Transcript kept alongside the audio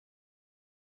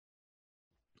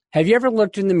Have you ever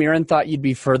looked in the mirror and thought you'd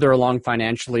be further along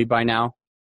financially by now?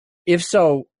 If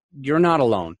so, you're not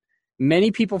alone.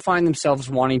 Many people find themselves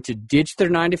wanting to ditch their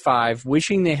 9-to-5,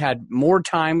 wishing they had more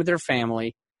time with their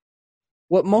family.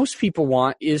 What most people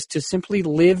want is to simply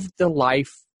live the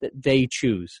life that they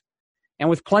choose, and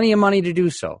with plenty of money to do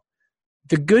so.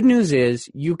 The good news is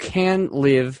you can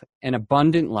live an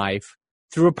abundant life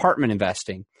through apartment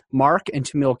investing. Mark and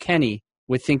Tamil Kenny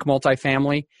with Think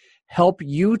Multifamily help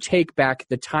you take back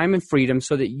the time and freedom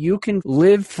so that you can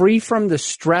live free from the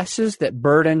stresses that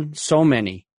burden so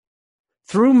many.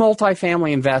 Through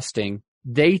multifamily investing,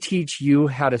 they teach you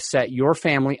how to set your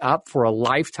family up for a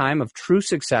lifetime of true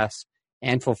success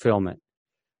and fulfillment.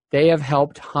 They have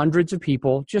helped hundreds of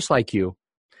people just like you.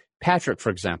 Patrick, for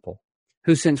example,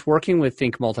 who since working with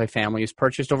Think Multifamily has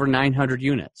purchased over 900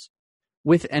 units,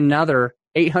 with another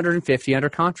 850 under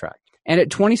contract. And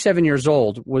at 27 years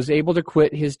old, was able to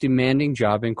quit his demanding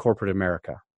job in corporate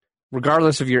America.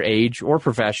 Regardless of your age or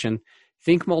profession,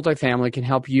 Think Multifamily can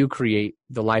help you create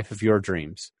the life of your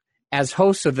dreams. As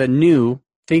hosts of the new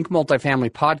Think Multifamily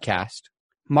podcast,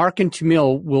 Mark and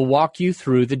Tamil will walk you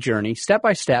through the journey step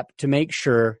by step to make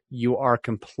sure you are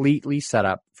completely set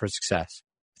up for success.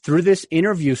 Through this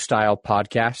interview-style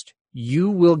podcast,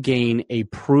 you will gain a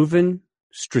proven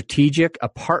strategic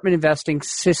apartment investing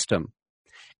system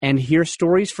and hear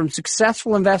stories from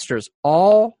successful investors,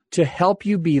 all to help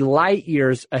you be light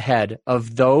years ahead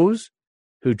of those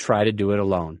who try to do it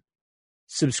alone.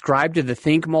 Subscribe to the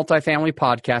Think Multifamily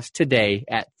podcast today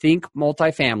at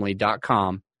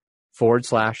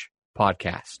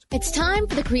thinkmultifamily.com/podcast. It's time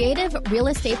for the Creative Real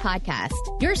Estate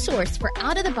Podcast, your source for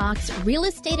out-of-the-box real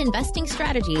estate investing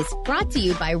strategies, brought to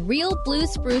you by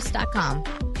realbluespruce.com.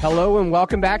 Hello and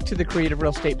welcome back to the Creative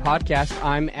Real Estate Podcast.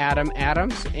 I'm Adam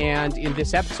Adams, and in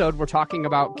this episode, we're talking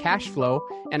about cash flow,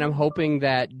 and I'm hoping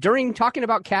that during talking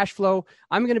about cash flow,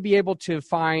 I'm going to be able to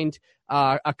find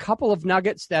a couple of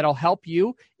nuggets that'll help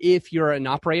you, if you're an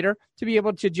operator, to be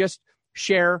able to just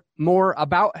share more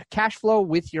about cash flow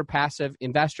with your passive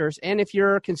investors. And if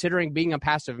you're considering being a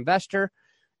passive investor,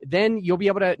 then you'll be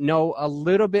able to know a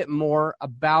little bit more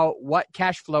about what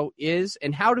cash flow is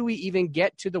and how do we even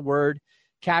get to the word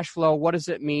cash flow. What does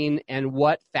it mean and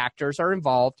what factors are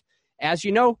involved? As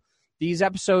you know, these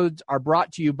episodes are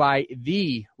brought to you by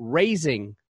the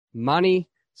Raising Money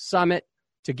Summit.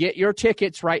 To get your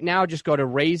tickets right now, just go to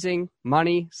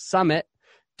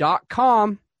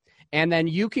raisingmoneysummit.com. And then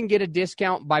you can get a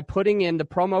discount by putting in the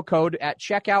promo code at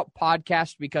checkout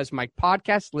podcast, because my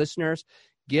podcast listeners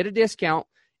get a discount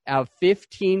of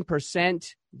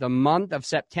 15% the month of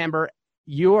September.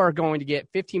 You are going to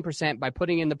get 15% by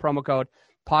putting in the promo code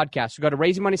podcast. So go to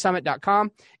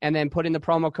raisingmoneysummit.com and then put in the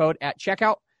promo code at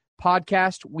checkout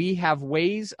podcast. We have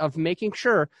ways of making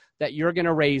sure that you're going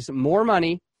to raise more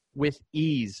money with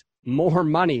ease. More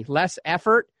money, less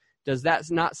effort. Does that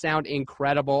not sound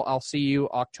incredible? I'll see you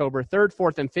October 3rd,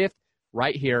 4th, and 5th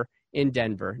right here in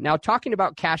Denver. Now, talking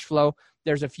about cash flow,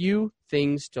 there's a few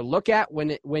things to look at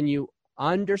when you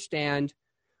understand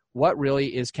what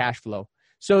really is cash flow.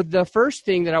 So the first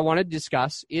thing that I want to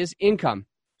discuss is income,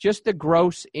 just the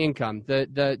gross income,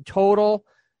 the total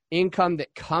income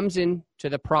that comes into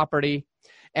the property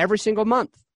every single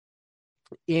month.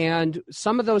 And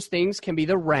some of those things can be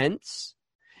the rents,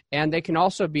 and they can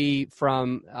also be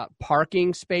from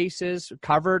parking spaces,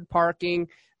 covered parking.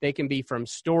 They can be from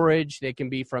storage. They can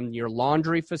be from your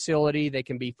laundry facility. They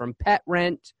can be from pet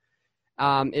rent,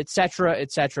 et cetera,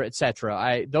 et cetera, et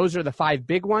cetera. Those are the 5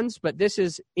 big ones, but this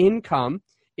is income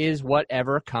is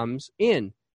whatever comes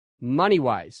in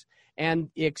money-wise.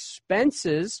 And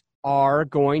expenses are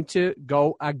going to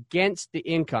go against the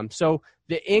income. So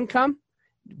the income,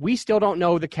 we still don't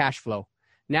know the cash flow.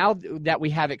 Now that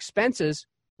we have expenses,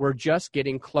 we're just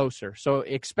getting closer. So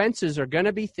expenses are going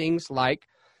to be things like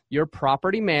your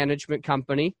property management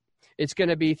company. It's going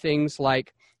to be things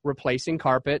like replacing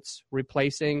carpets,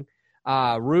 replacing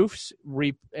roofs.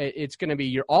 It's going to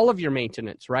be all of your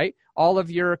maintenance, right? All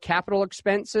of your capital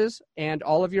expenses and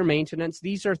all of your maintenance.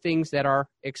 These are things that are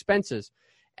expenses.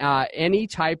 Any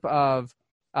type of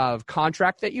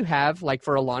contract that you have, like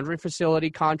for a laundry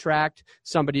facility contract,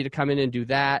 somebody to come in and do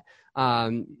that.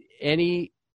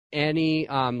 Any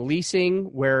leasing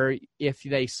where if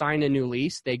they sign a new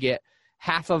lease, they get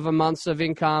half of a month's of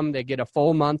income, they get a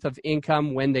full month of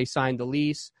income when they sign the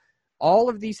lease. All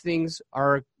of these things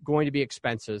are going to be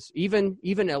expenses. Even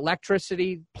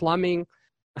electricity, plumbing.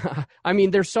 I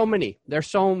mean, there's so many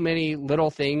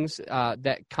little things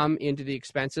that come into the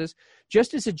expenses.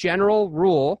 Just as a general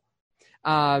rule,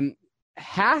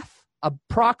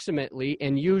 approximately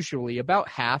and usually about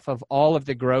half of all of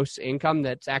the gross income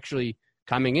that's actually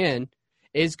coming in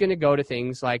is going to go to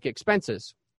things like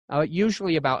expenses,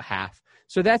 usually about half.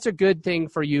 So that's a good thing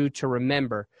for you to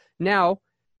remember. Now,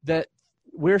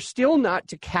 we're still not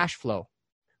to cash flow.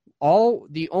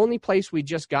 The only place we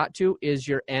just got to is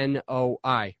your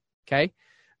NOI, okay?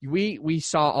 We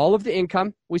saw all of the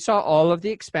income, we saw all of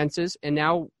the expenses, and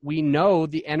now we know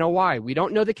the NOI. We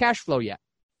don't know the cash flow yet.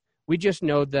 We just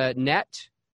know the net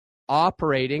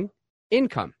operating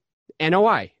income,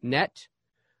 NOI, net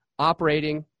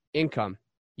operating income.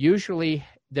 Usually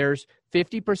there's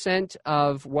 50%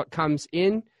 of what comes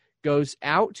in goes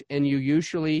out, and you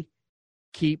usually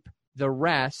keep the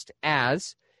rest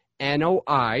as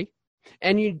NOI,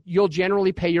 and you'll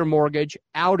generally pay your mortgage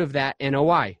out of that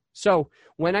NOI. So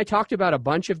when I talked about a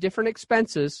bunch of different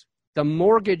expenses, the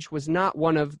mortgage was not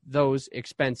one of those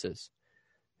expenses.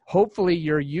 Hopefully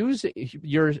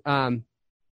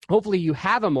hopefully you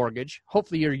have a mortgage.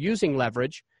 Hopefully you're using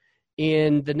leverage.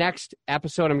 In the next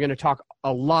episode, I'm going to talk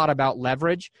a lot about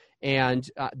leverage, and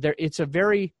it's a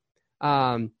very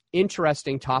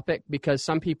interesting topic because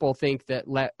some people think that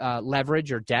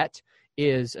leverage or debt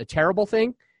is a terrible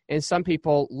thing, and some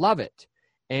people love it.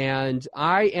 And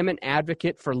I am an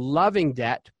advocate for loving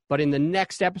debt, but in the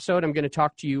next episode, I'm going to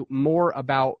talk to you more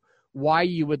about why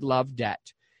you would love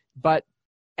debt. But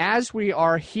as we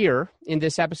are here in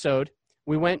this episode,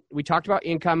 we talked about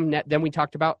income, net, then we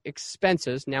talked about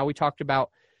expenses. Now we talked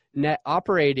about net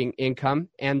operating income,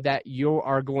 and that you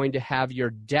are going to have your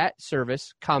debt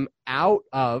service come out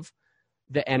of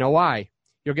the NOI.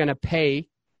 You're going to pay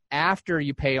after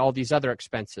you pay all these other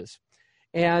expenses.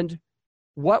 And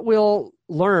what we'll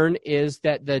learn is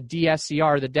that the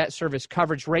DSCR, the debt service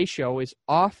coverage ratio, is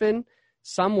often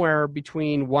somewhere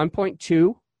between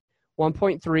 1.2,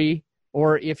 1.3,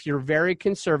 or if you're very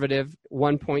conservative,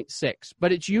 1.6.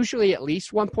 But it's usually at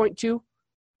least 1.2,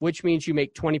 which means you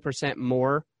make 20%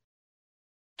 more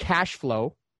cash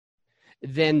flow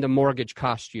than the mortgage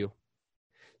cost you.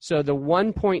 So the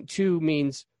 1.2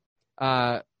 means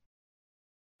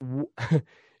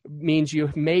means you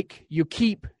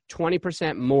keep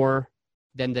 20% more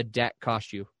than the debt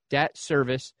cost you. Debt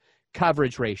service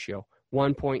coverage ratio.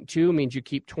 1.2 means you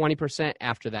keep 20%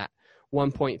 after that.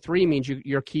 1.3 means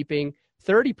you're keeping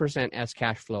 30% as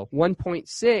cash flow.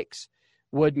 1.6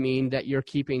 would mean that you're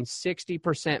keeping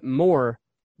 60% more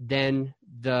than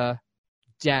the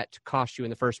debt cost you in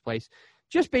the first place.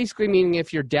 Just basically meaning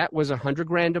if your debt was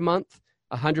 $100,000 a month,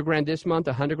 $100,000 this month,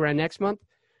 $100,000 next month,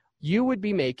 you would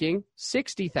be making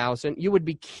 $60,000. You would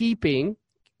be keeping,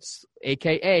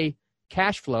 AKA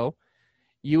cash flow,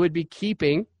 you would be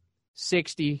keeping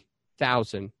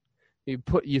 $60,000.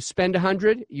 You spend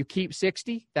 100, you keep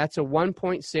 60. That's a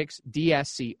 1.6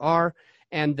 DSCR,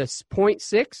 and the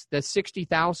 0.6, the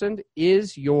 60,000,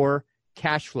 is your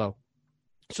cash flow.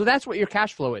 So that's what your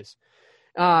cash flow is.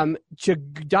 To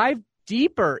dive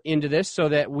deeper into this, so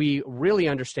that we really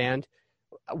understand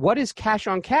what is cash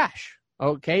on cash.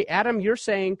 Okay, Adam, you're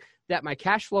saying that my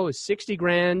cash flow is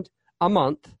 $60,000 a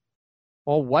month.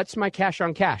 Well, what's my cash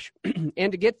on cash?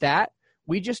 And to get that,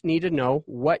 we just need to know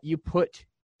what you put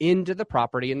into the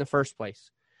property in the first place.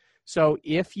 So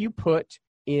if you put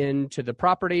into the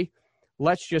property,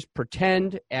 let's just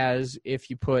pretend as if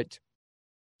you put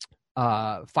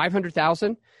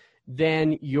 $500,000,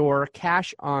 then your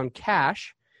cash on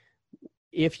cash,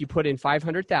 if you put in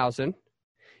 $500,000,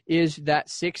 is that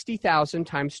 60,000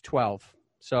 times 12.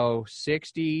 So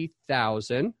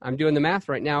 60,000, I'm doing the math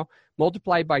right now,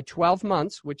 multiplied by 12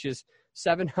 months, which is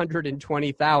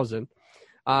 720,000.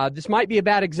 This might be a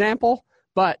bad example,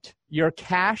 but your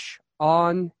cash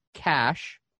on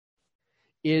cash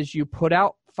is you put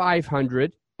out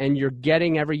 500 and you're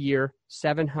getting every year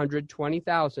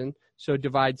 720,000. So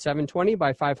divide 720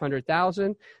 by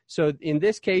 500,000. So in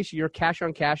this case, your cash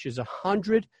on cash is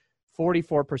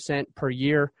 144% per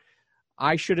year.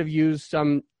 I should have used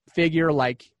some figure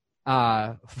like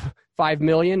 5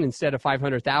 million instead of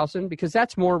 500,000 because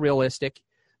that's more realistic.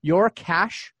 Your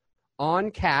cash on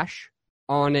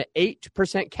an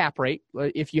 8% cap rate,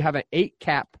 if you have an 8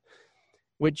 cap,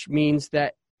 which means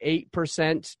that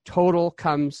 8% total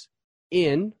comes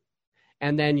in,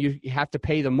 and then you have to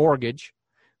pay the mortgage,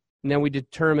 and then we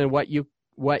determine what you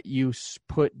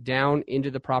put down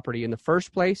into the property in the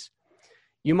first place.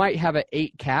 You might have an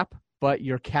 8 cap, but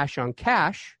your cash on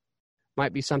cash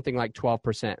might be something like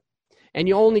 12%. And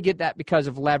you only get that because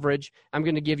of leverage. I'm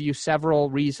going to give you several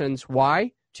reasons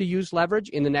why to use leverage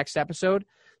in the next episode.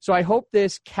 So I hope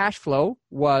this cash flow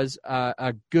was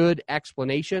a good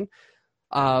explanation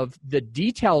of the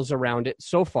details around it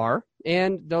so far.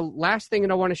 And the last thing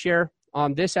that I want to share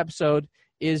on this episode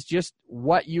is just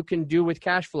what you can do with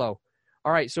cash flow.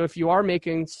 All right, so if you are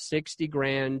making 60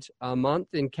 grand a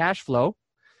month in cash flow,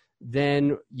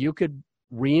 then you could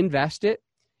reinvest it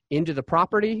into the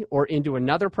property or into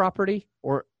another property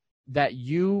or that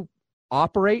you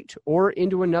operate or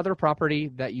into another property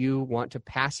that you want to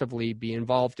passively be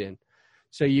involved in.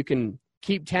 So you can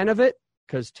keep 10 of it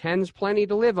because 10's plenty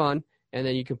to live on, and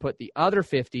then you can put the other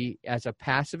 50 as a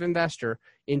passive investor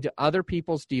into other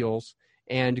people's deals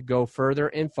and go further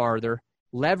and farther,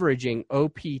 leveraging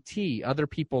OPT, other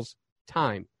people's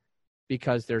time,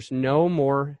 because there's no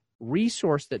more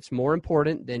resource that's more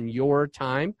important than your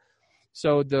time.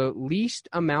 So the least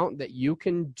amount that you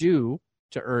can do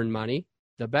to earn money,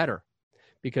 the better,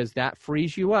 because that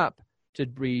frees you up to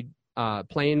be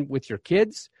playing with your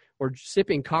kids or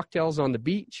sipping cocktails on the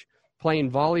beach, playing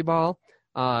volleyball,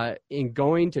 and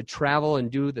going to travel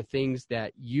and do the things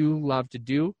that you love to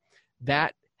do.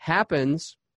 That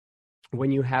happens when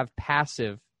you have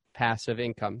passive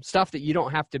income, stuff that you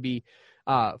don't have to be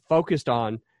focused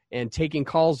on and taking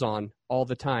calls on all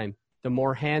the time. The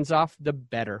more hands off, the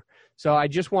better. So I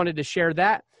just wanted to share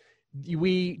that.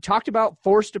 We talked about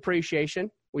forced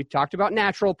appreciation. We talked about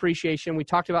natural appreciation. We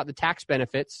talked about the tax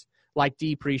benefits like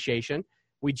depreciation.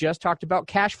 We just talked about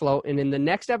cash flow. And in the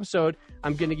next episode,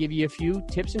 I'm going to give you a few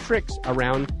tips and tricks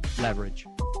around leverage.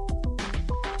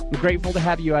 I'm grateful to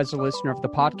have you as a listener of the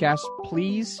podcast.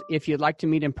 Please, if you'd like to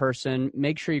meet in person,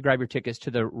 make sure you grab your tickets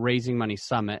to the Raising Money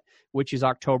Summit, which is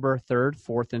October 3rd,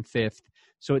 4th, and 5th.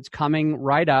 So it's coming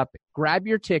right up. Grab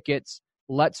your tickets.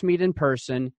 Let's meet in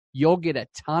person. You'll get a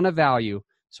ton of value.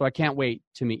 So I can't wait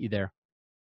to meet you there.